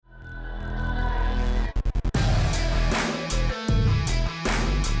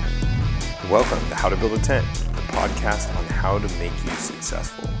Welcome to How to Build a Tent, the podcast on how to make you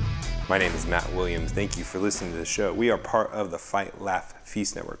successful. My name is Matt Williams. Thank you for listening to the show. We are part of the Fight, Laugh,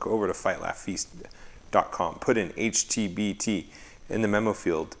 Feast network. Go over to fightlaughfeast.com. Put in HTBT in the memo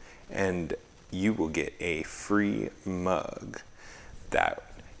field, and you will get a free mug that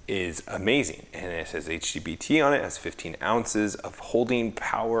is amazing. And it says HTBT on it. It has 15 ounces of holding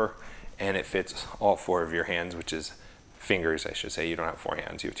power, and it fits all four of your hands, which is fingers, I should say. You don't have four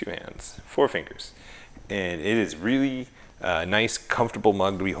hands, you have two hands, 4 fingers. And it is really a nice, comfortable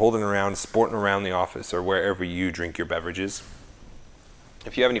mug to be holding around, sporting around the office or wherever you drink your beverages.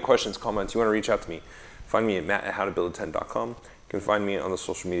 If you have any questions, comments, you want to reach out to me, find me at matt@howtobuildatent.com. You can find me on the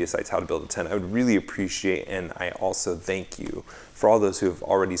social media sites, How to Build a Tent. I would really appreciate, and I also thank you for all those who have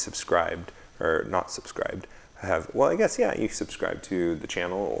already subscribed, or not subscribed, you subscribe to the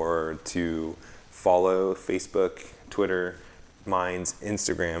channel or to follow Facebook, Twitter, Minds,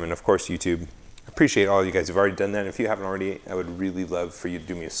 Instagram, and of course YouTube. I appreciate all you guys who've already done that. If you haven't already, I would really love for you to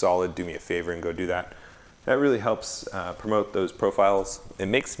do me a solid, do me a favor and go do that. That really helps promote those profiles. It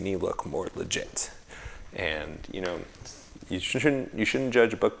makes me look more legit. And you shouldn't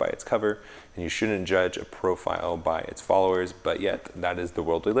judge a book by its cover, and you shouldn't judge a profile by its followers, but yet that is the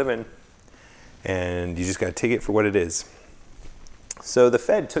world we live in. And you just got to take it for what it is. So the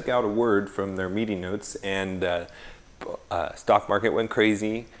Fed took out a word from their meeting notes, and stock market went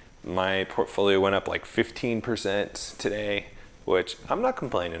crazy. My portfolio went up like 15% today, which I'm not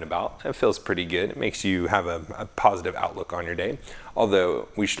complaining about. It feels pretty good. It makes you have a positive outlook on your day. Although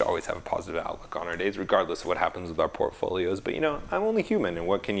we should always have a positive outlook on our days, regardless of what happens with our portfolios. But I'm only human, and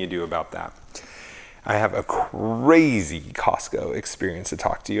what can you do about that? I have a crazy Costco experience to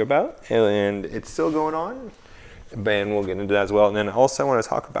talk to you about, and it's still going on. And we'll get into that as well. And then also I want to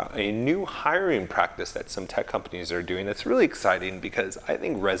talk about a new hiring practice that some tech companies are doing that's really exciting, because I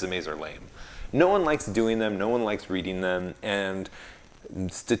think resumes are lame. No one likes doing them. No one likes reading them. And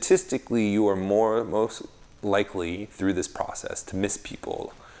statistically, you are most likely through this process to miss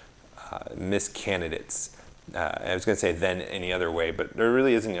people, miss candidates. I was going to say than any other way, but there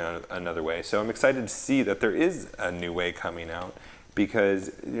really isn't another way. So I'm excited to see that there is a new way coming out,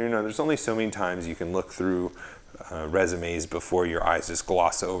 because there's only so many times you can look through resumes before your eyes just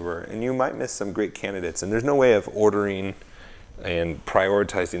gloss over, and you might miss some great candidates. And there's no way of ordering and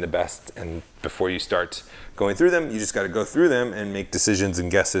prioritizing the best, and before you start going through them, you just got to go through them and make decisions and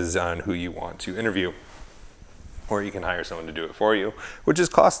guesses on who you want to interview. Or you can hire someone to do it for you, which is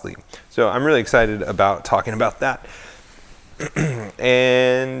costly. So I'm really excited about talking about that.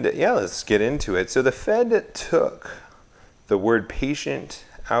 And let's get into it. So the Fed took the word patient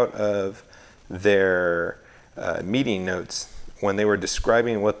out of their meeting notes when they were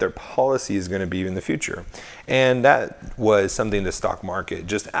describing what their policy is going to be in the future. And that was something the stock market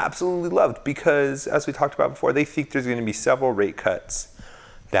just absolutely loved, because as we talked about before, they think there's going to be several rate cuts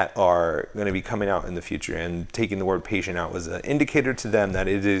that are going to be coming out in the future, and taking the word patient out was an indicator to them that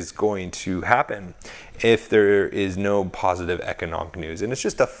it is going to happen if there is no positive economic news. And it's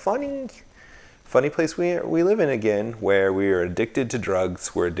just a funny place we live in again, where we are addicted to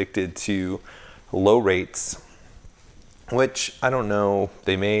drugs, we're addicted to low rates, which I don't know,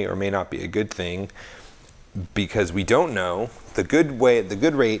 they may or may not be a good thing, because we don't know. The good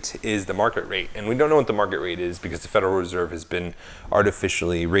rate is the market rate, and we don't know what the market rate is because the Federal Reserve has been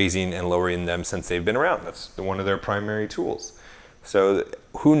artificially raising and lowering them since they've been around. That's one of their primary tools. So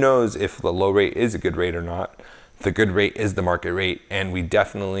who knows if the low rate is a good rate or not. The good rate is the market rate, and we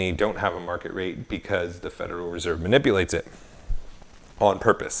definitely don't have a market rate because the Federal Reserve manipulates it on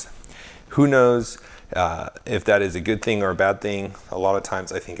purpose. Who knows if that is a good thing or a bad thing? A lot of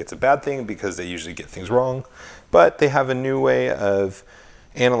times I think it's a bad thing, because they usually get things wrong. But they have a new way of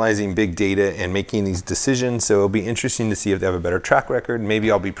analyzing big data and making these decisions. So it'll be interesting to see if they have a better track record.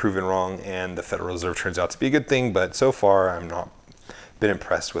 Maybe I'll be proven wrong and the Federal Reserve turns out to be a good thing. But so far, I'm not been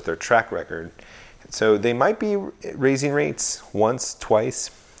impressed with their track record. So they might be raising rates once,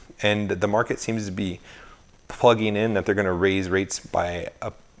 twice, and the market seems to be plugging in that they're going to raise rates by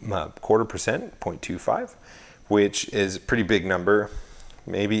a 0.25%, 0.25, which is a pretty big number,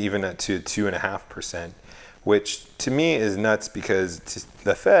 maybe even up to 2.5%, which to me is nuts, because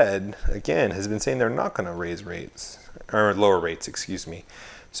the Fed, again, has been saying they're not going to raise rates, or lower rates, excuse me.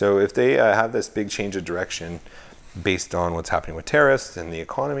 So if they have this big change of direction based on what's happening with tariffs and the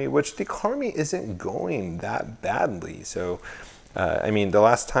economy, which the economy isn't going that badly. So, the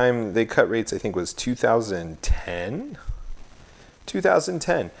last time they cut rates, I think, was 2010.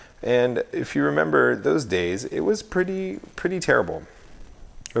 And if you remember those days, it was pretty terrible.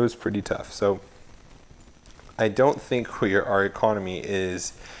 It was pretty tough. So I don't think our economy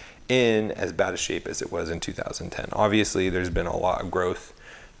is in as bad a shape as it was in 2010. Obviously, there's been a lot of growth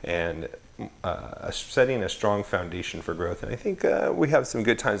and setting a strong foundation for growth. And I think we have some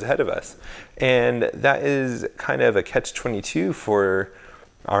good times ahead of us. And that is kind of a catch-22 for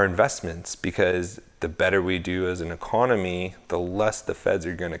our investments, because the better we do as an economy, the less the feds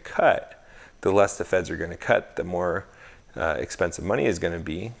are going to cut. The less the feds are going to cut, the more expensive money is going to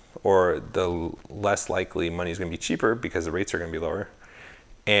be, or the less likely money is going to be cheaper because the rates are going to be lower.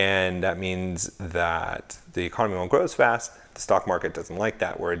 And that means that the economy won't grow as fast. The stock market doesn't like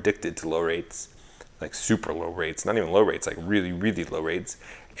that. We're addicted to low rates, like super low rates, not even low rates, like really, really low rates.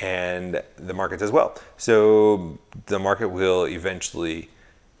 And the market does well. So the market will eventually,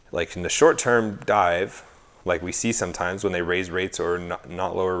 like in the short term, dive, like we see sometimes when they raise rates or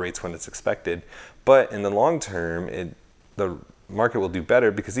not lower rates when it's expected. But in the long term, the market will do better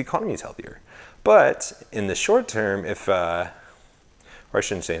because the economy is healthier. But in the short term, or I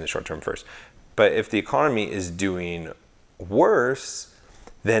shouldn't say in the short term first, but if the economy is doing worse,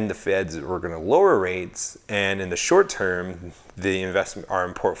 then the feds were going to lower rates, and in the short term, the investment,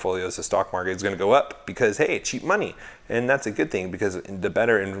 our portfolios, the stock market is going to go up because, hey, cheap money. And that's a good thing, because the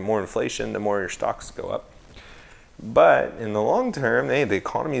better and more inflation, the more your stocks go up. But in the long term, hey, the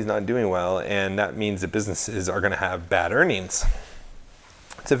economy is not doing well, and that means the businesses are going to have bad earnings.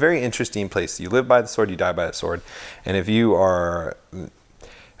 It's a very interesting place. You live by the sword, you die by the sword. And if you are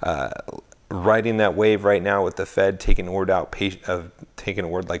riding that wave right now with the Fed taking a word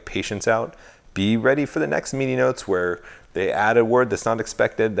like patience out, be ready for the next meeting notes where they add a word that's not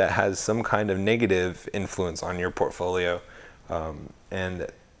expected that has some kind of negative influence on your portfolio. And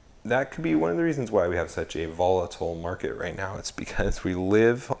that could be one of the reasons why we have such a volatile market right now. It's because we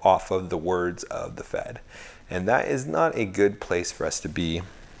live off of the words of the Fed. And that is not a good place for us to be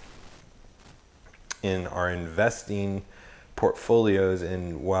in our investing portfolios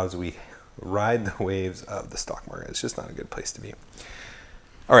and whilst we ride the waves of the stock market. It's just not a good place to be.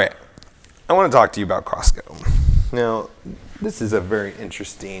 All right, I want to talk to you about Costco. Now, this is a very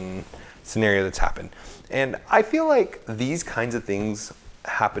interesting scenario that's happened. And I feel like these kinds of things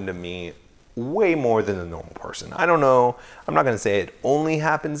happen to me way more than a normal person. I don't know. I'm not going to say it only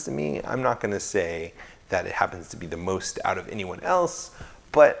happens to me. I'm not going to say that it happens to be the most out of anyone else.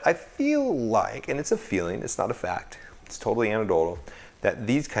 But I feel like, and it's a feeling, it's not a fact, it's totally anecdotal, that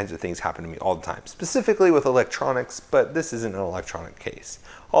these kinds of things happen to me all the time, specifically with electronics, but this isn't an electronic case.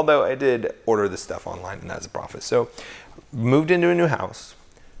 Although I did order this stuff online and that's a profit. So moved into a new house,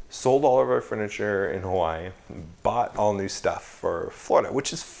 sold all of our furniture in Hawaii, bought all new stuff for Florida,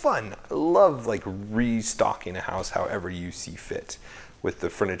 which is fun. I love like restocking a house however you see fit with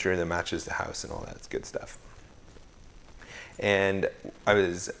the furniture that matches the house and all that good stuff. And I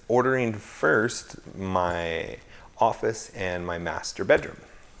was ordering first my office and my master bedroom.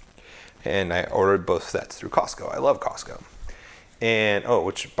 And I ordered both sets through Costco. I love Costco. And,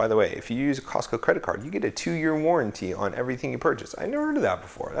 which, by the way, if you use a Costco credit card, you get a 2-year warranty on everything you purchase. I never heard of that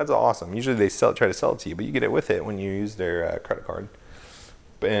before. That's awesome. Usually they try to sell it to you, but you get it with it when you use their credit card.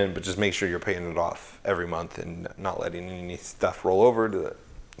 But just make sure you're paying it off every month and not letting any stuff roll over to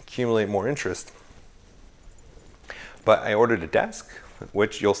accumulate more interest. But I ordered a desk,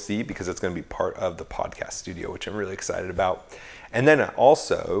 which you'll see because it's going to be part of the podcast studio, which I'm really excited about. And then I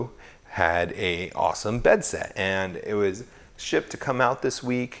also had a awesome bed set, and it was shipped to come out this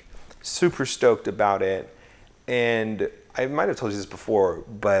week. Super stoked about it. And I might have told you this before,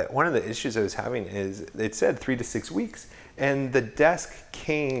 but one of the issues I was having is it said 3 to 6 weeks, and the desk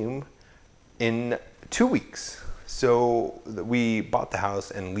came in 2 weeks. So we bought the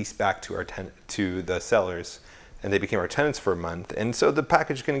house and leased back to the sellers, and they became our tenants for a month. And so the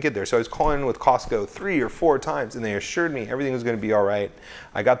package is going to get there. So I was calling with Costco 3 or 4 times, and they assured me everything was going to be all right.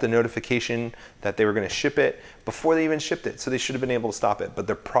 I got the notification that they were going to ship it before they even shipped it. So they should have been able to stop it. But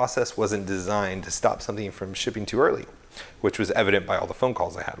their process wasn't designed to stop something from shipping too early, which was evident by all the phone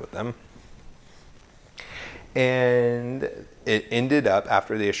calls I had with them. And it ended up,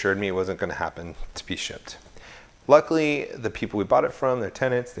 after they assured me it wasn't going to happen, to be shipped. Luckily, the people we bought it from, their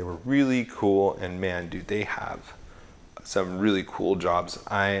tenants, they were really cool. And man, dude, they have some really cool jobs.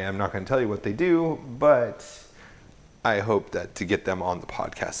 I am not going to tell you what they do, but I hope that to get them on the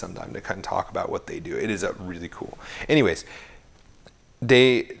podcast sometime to kind of talk about what they do. It is really cool. Anyways,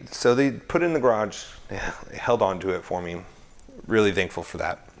 they put it in the garage. They held on to it for me. Really thankful for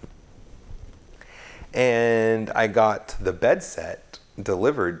that. And I got the bed set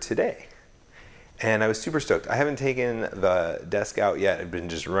delivered today. And I was super stoked. I haven't taken the desk out yet. I've been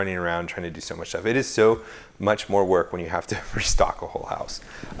just running around trying to do so much stuff. It is so much more work when you have to restock a whole house.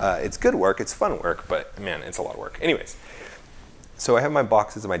 It's good work. It's fun work, but man, it's a lot of work. Anyways, So I have my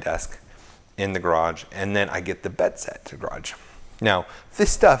boxes at my desk in the garage, and then I get the bed set to the garage. Now, this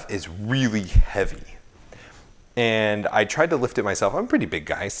stuff is really heavy, and I tried to lift it myself. I'm a pretty big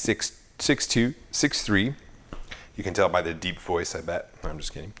guy, 6'2", 6'3". You can tell by the deep voice, I bet. I'm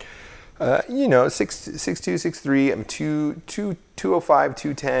just kidding. 6'2", 6'3". I'm 205,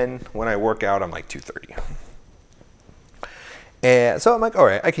 210. When I work out, I'm like 230. And so I'm like, all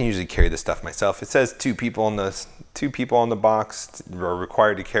right, I can usually carry this stuff myself. It says two people on the box are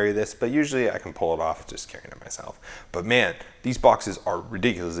required to carry this, but usually I can pull it off just carrying it myself. But man, these boxes are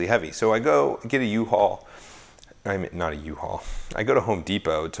ridiculously heavy. So I go get a U-Haul. Not a U-Haul. I go to Home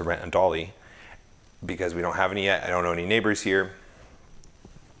Depot to rent a dolly because we don't have any yet. I don't know any neighbors here.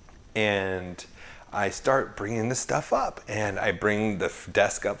 And I start bringing the stuff up, and I bring the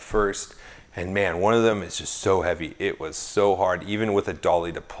desk up first. And man, one of them is just so heavy. It was so hard, even with a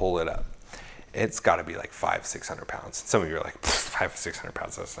dolly, to pull it up. It's got to be like 500-600 pounds. Some of you are like, 500-600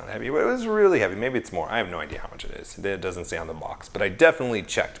 pounds, that's not heavy. But it was really heavy. Maybe it's more. I have no idea how much it is. It doesn't say on the box. But I definitely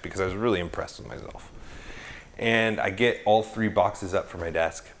checked because I was really impressed with myself. And I get all 3 boxes up for my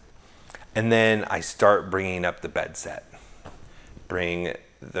desk. And then I start bringing up the bed set. Bring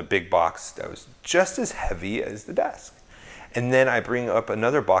the big box that was just as heavy as the desk. And then I bring up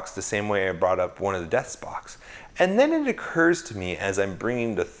another box the same way I brought up one of the desk box. And then it occurs to me as I'm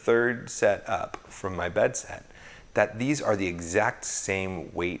bringing the 3rd set up from my bed set that these are the exact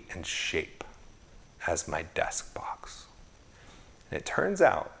same weight and shape as my desk box. And it turns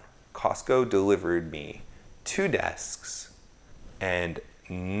out Costco delivered me 2 desks and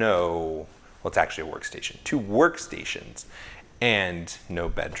it's actually a workstation, 2 workstations and no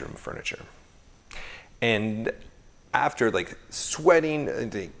bedroom furniture. And after like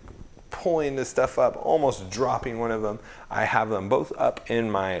sweating, pulling this stuff up, almost dropping one of them, I have them both up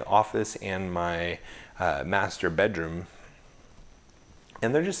in my office and my master bedroom.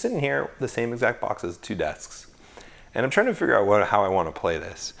 And they're just sitting here, the same exact boxes, 2 desks. And I'm trying to figure out how I want to play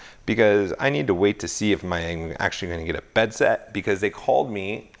this, because I need to wait to see if I'm actually going to get a bed set, because they called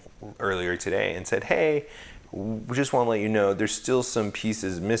me earlier today and said, hey, we just want to let you know there's still some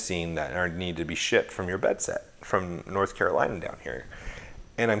pieces missing that need to be shipped from your bed set from North Carolina down here.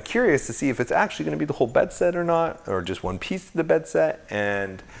 And I'm curious to see if it's actually going to be the whole bed set or not, or just one piece of the bed set.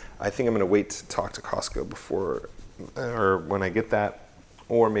 And I think I'm going to wait to talk to Costco before, or when I get that,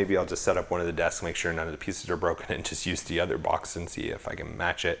 or maybe I'll just set up one of the desks, make sure none of the pieces are broken, and just use the other box and see if I can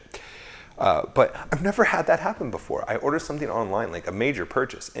match it. But I've never had that happen before. I order something online, like a major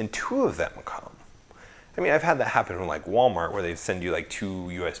purchase, and 2 of them come. I mean, I've had that happen in like Walmart where they send you like 2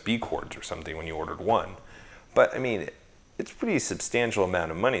 USB cords or something when you ordered 1. But I mean, it's a pretty substantial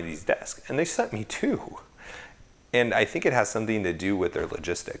amount of money, these desks, and they sent me 2. And I think it has something to do with their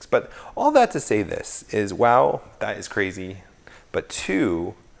logistics. But all that to say this is, wow, that is crazy. But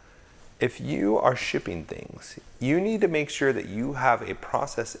 2, if you are shipping things, you need to make sure that you have a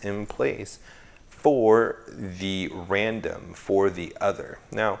process in place for the random, for the other.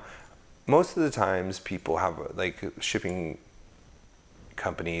 Now, most of the times people have, like, shipping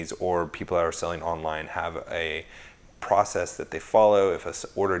companies or people that are selling online have a process that they follow. If an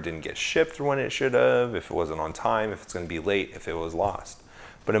order didn't get shipped when it should have, if it wasn't on time, if it's going to be late, if it was lost.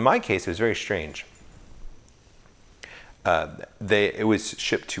 But in my case, it was very strange. It was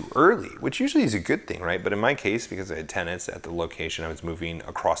shipped too early, which usually is a good thing, right? But in my case, because I had tenants at the location, I was moving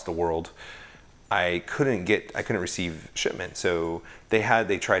across the world, I couldn't receive shipment. So they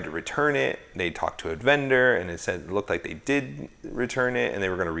tried to return it. They talked to a vendor, and it looked like they did return it, and they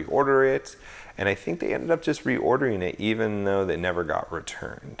were going to reorder it. And I think they ended up just reordering it, even though they never got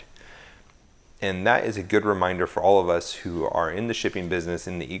returned. And that is a good reminder for all of us who are in the shipping business,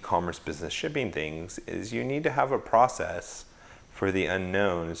 in the e-commerce business, shipping things, is you need to have a process for the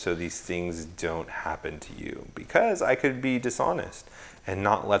unknown so these things don't happen to you. Because I could be dishonest and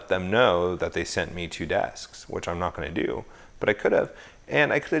not let them know that they sent me 2 desks, which I'm not going to do, but I could have.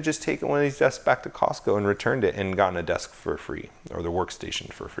 And I could have just taken one of these desks back to Costco and returned it and gotten a desk for free, or the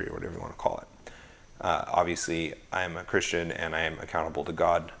workstation for free, or whatever you want to call it. Obviously, I'm a Christian and I am accountable to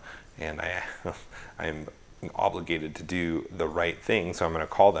God, and I'm obligated to do the right thing, so I'm going to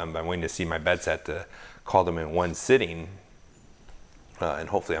call them. But I'm waiting to see my bed set to call them in one sitting, and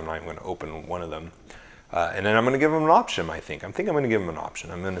hopefully I'm not even going to open one of them. And then I'm going to give them an option, I think I'm going to give them an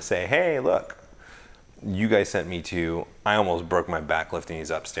option. I'm going to say, hey, look, you guys sent me 2. I almost broke my back lifting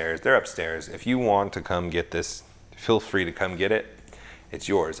these upstairs. They're upstairs. If you want to come get this, feel free to come get it. It's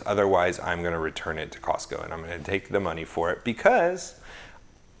yours. Otherwise, I'm going to return it to Costco, and I'm going to take the money for it, because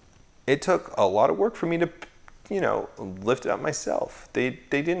it took a lot of work for me to, lift it up myself. They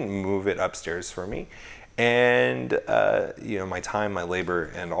didn't move it upstairs for me. And my time, my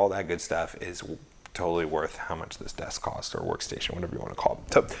labor, and all that good stuff is totally worth how much this desk costs, or workstation, whatever you want to call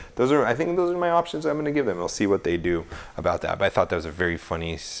it. So I think those are my options I'm going to give them. We'll see what they do about that. But I thought that was a very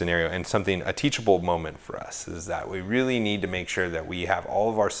funny scenario, and a teachable moment for us is that we really need to make sure that we have all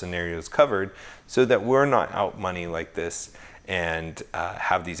of our scenarios covered so that we're not out money like this and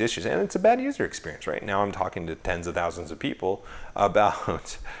have these issues. And it's a bad user experience. Right now I'm talking to tens of thousands of people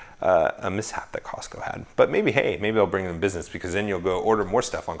about a mishap that Costco had. But maybe I'll bring them business, because then you'll go order more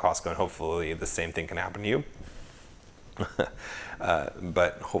stuff on Costco and hopefully the same thing can happen to you.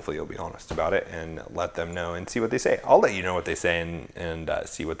 But hopefully you'll be honest about it and let them know and see what they say. I'll let you know what they say and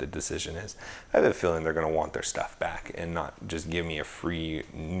see what the decision is. I have a feeling they're going to want their stuff back and not just give me a free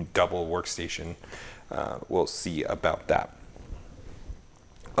double workstation. We'll see about that.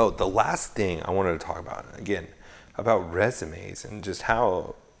 Oh, the last thing I wanted to talk about, again, about resumes and just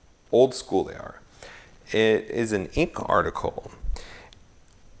how old school they are. It is an Inc. article.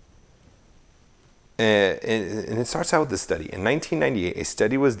 And it starts out with this study. In 1998, a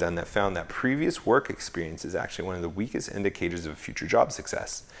study was done that found that previous work experience is actually one of the weakest indicators of future job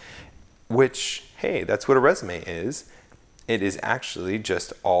success. Which, hey, that's what a resume is. It is actually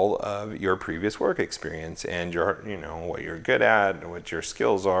just all of your previous work experience and what you're good at, what your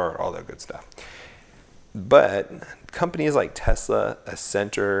skills are, all that good stuff. But companies like Tesla,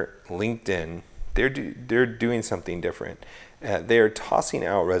 Accenture, LinkedIn, they're doing something different. They are tossing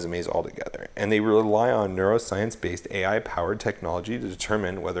out resumes altogether, and they rely on neuroscience-based AI-powered technology to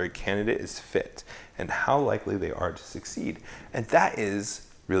determine whether a candidate is fit and how likely they are to succeed. And that is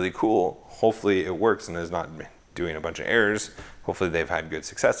really cool. Hopefully it works and is not doing a bunch of errors. Hopefully they've had good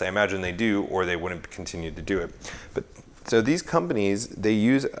success. I imagine they do, or they wouldn't continue to do it. But so these companies,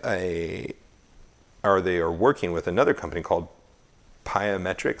 they are working with another company called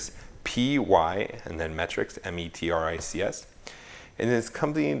Pyometrics, P-Y, and then Metrics, M-E-T-R-I-C-S. And it's a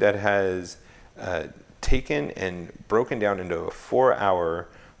company that has taken and broken down into a 4-hour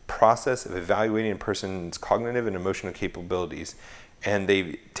process of evaluating a person's cognitive and emotional capabilities. And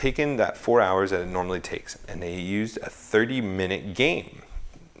they've taken that 4 hours that it normally takes, and they used a 30-minute game.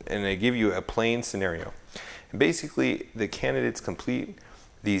 And they give you a plain scenario. And basically, the candidates complete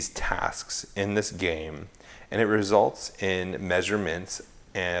these tasks in this game, and it results in measurements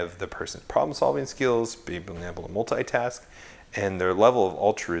of the person's problem-solving skills, being able to multitask, and their level of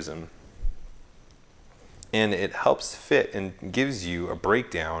altruism. And it helps fit and gives you a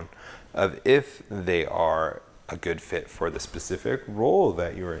breakdown of if they are a good fit for the specific role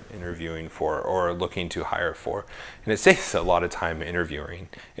that you're interviewing for or looking to hire for. And it saves a lot of time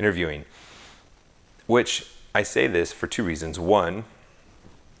interviewing, which I say this for two reasons. One,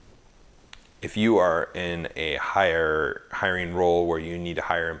 if you are in a hiring role where you need to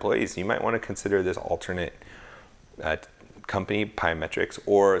hire employees, you might want to consider this alternate company, Pyometrics,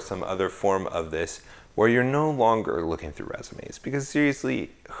 or some other form of this where you're no longer looking through resumes. Because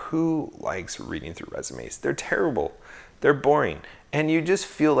seriously, who likes reading through resumes? They're terrible. They're boring. And you just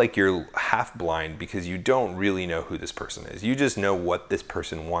feel like you're half blind because you don't really know who this person is. You just know what this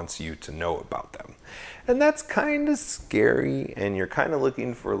person wants you to know about them. And that's kind of scary, and you're kind of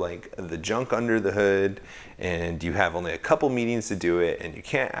looking for like the junk under the hood, and you have only a couple meetings to do it, and you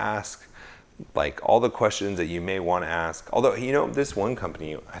can't ask like all the questions that you may want to ask. Although, this one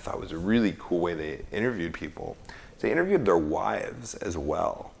company I thought was a really cool way they interviewed people. They interviewed their wives as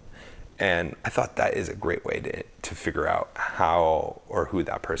well. And I thought that is a great way to figure out how or who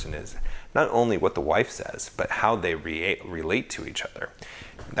that person is. Not only what the wife says, but how they relate to each other.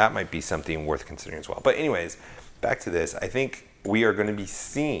 That might be something worth considering as well. But anyways, back to this. I think we are going to be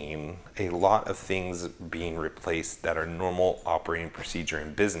seeing a lot of things being replaced that are normal operating procedure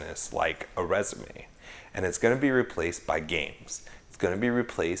in business, like a resume. And it's going to be replaced by games. It's going to be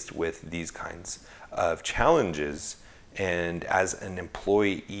replaced with these kinds of challenges. And as an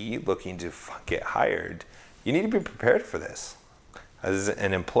employee looking to get hired, you need to be prepared for this. As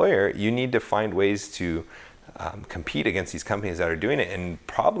an employer, you need to find ways to compete against these companies that are doing it and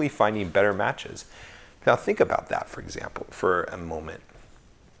probably finding better matches. Now think about that, for example, for a moment.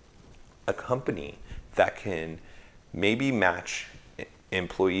 A company that can maybe match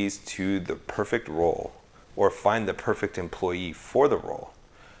employees to the perfect role or find the perfect employee for the role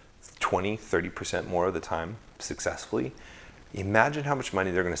 20-30% more of the time successfully. Imagine how much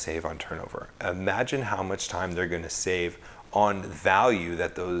money they're going to save on turnover. Imagine how much time they're going to save on value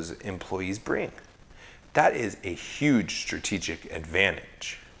that those employees bring. That is a huge strategic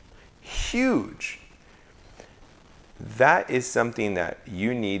advantage. Huge. That is something that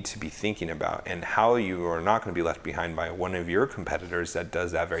you need to be thinking about, and how you are not going to be left behind by one of your competitors that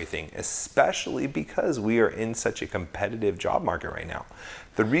does that very thing, especially because we are in such a competitive job market right now.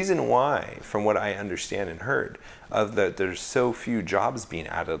 The reason why, from what I understand and heard, there's so few jobs being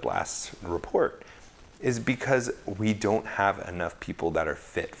added last report is because we don't have enough people that are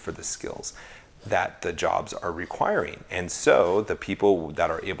fit for the skills that the jobs are requiring. And so the people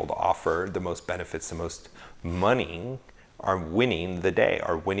that are able to offer the most benefits, the most money, are winning the day,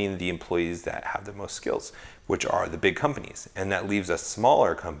 are winning the employees that have the most skills, which are the big companies. And that leaves us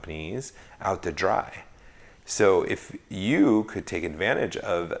smaller companies out to dry. So if you could take advantage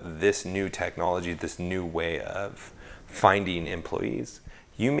of this new technology, this new way of finding employees,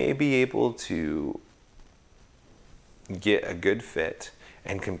 you may be able to get a good fit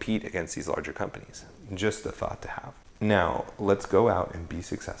and compete against these larger companies. Just a thought to have. Now, let's go out and be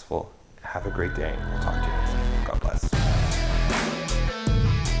successful. Have a great day. We'll talk to you next time. God bless.